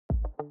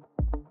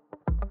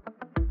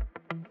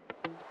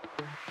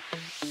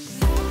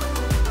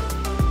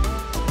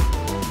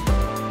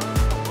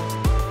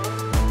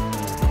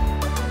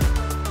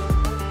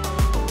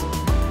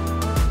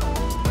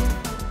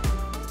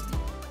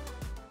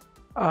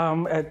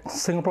At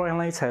Singapore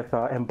Airlines have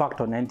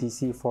embarked on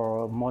NDC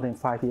for more than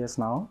 5 years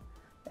now,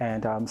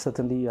 and I'm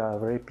certainly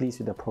very pleased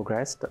with the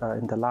progress.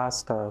 In the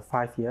last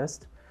 5 years,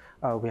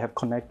 we have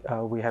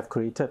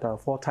created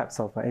 4 types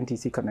of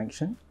NDC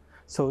connection.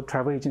 So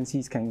travel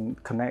agencies can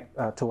connect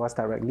to us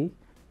directly.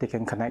 They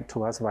can connect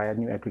to us via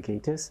new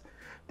aggregators.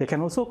 They can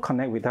also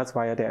connect with us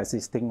via their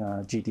existing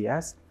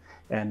GDS.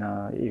 And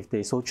if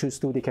they so choose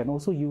to, they can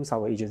also use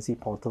our agency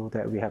portal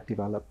that we have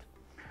developed.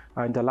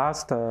 In the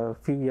last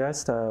few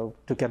years,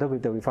 together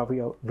with the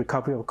recovery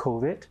of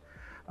COVID,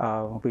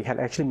 we had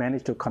actually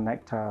managed to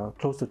connect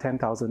close to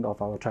 10,000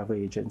 of our travel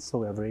agents. So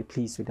we're very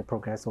pleased with the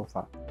progress so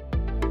far.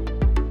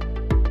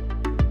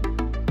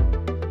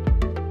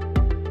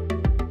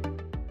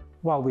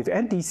 Well, with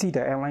NDC,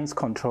 the airlines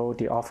control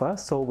the offer,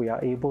 so we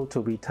are able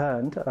to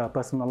return a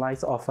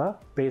personalized offer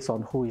based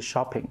on who is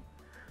shopping.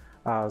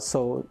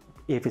 So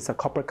if it's a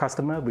corporate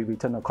customer, we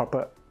return a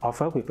corporate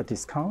offer with a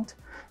discount.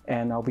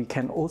 And we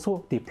can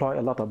also deploy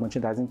a lot of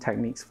merchandising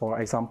techniques,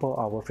 for example,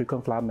 our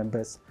frequent flyer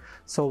members.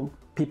 So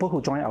people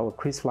who join our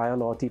KrisFlyer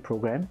loyalty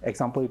program,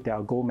 example, if they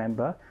are a Gold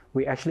member,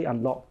 we actually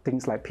unlock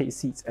things like paid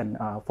seats and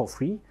for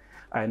free,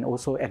 and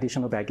also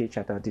additional baggage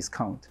at a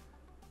discount.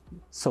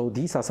 So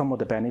these are some of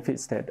the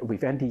benefits that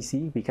with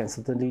NDC, we can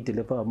certainly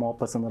deliver a more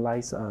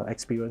personalized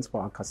experience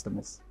for our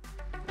customers.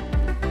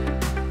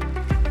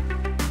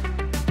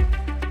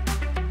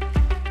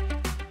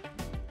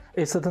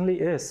 It certainly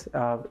is.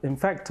 In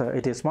fact,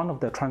 it is one of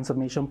the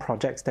transformation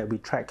projects that we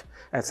track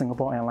at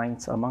Singapore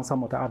Airlines among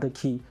some of the other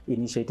key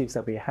initiatives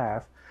that we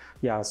have.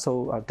 Yeah,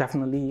 so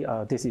definitely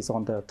this is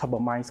on the top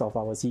of minds of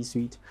our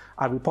C-suite.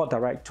 I report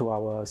direct to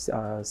our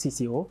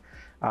CCO,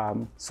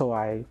 so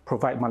I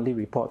provide monthly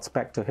reports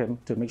back to him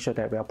to make sure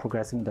that we are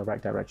progressing in the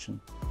right direction.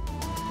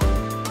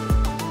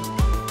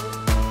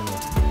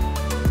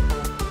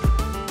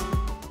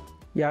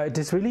 Yeah, it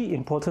is really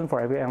important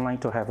for every airline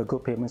to have a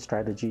good payment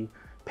strategy.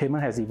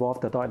 Payment has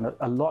evolved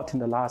a lot in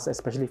the last,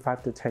 especially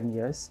 5 to 10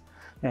 years.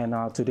 And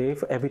today,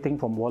 for everything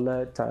from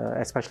wallet,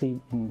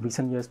 especially in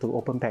recent years, to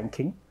open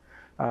banking.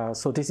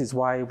 So this is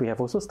why we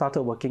have also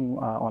started working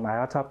on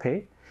IATA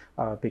Pay,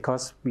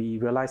 because we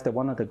realized that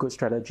one of the good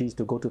strategies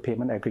to go to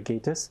payment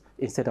aggregators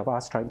instead of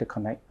us trying to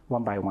connect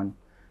one by one.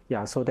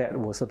 Yeah, so that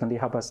will certainly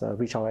help us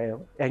reach our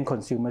end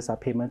consumers'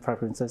 payment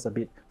preferences a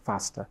bit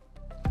faster.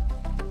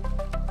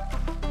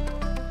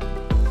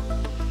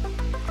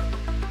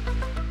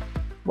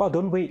 Well,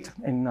 don't wait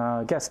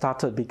and get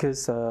started,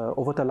 because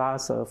over the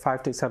last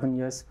 5 to 7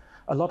 years,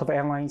 a lot of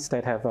airlines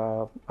that have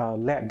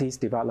led this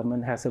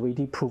development has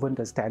already proven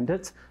the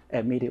standards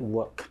and made it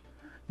work.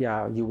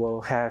 Yeah, you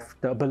will have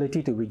the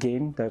ability to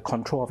regain the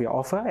control of your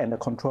offer and the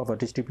control of your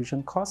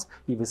distribution costs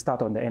if you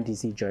start on the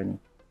NDC journey.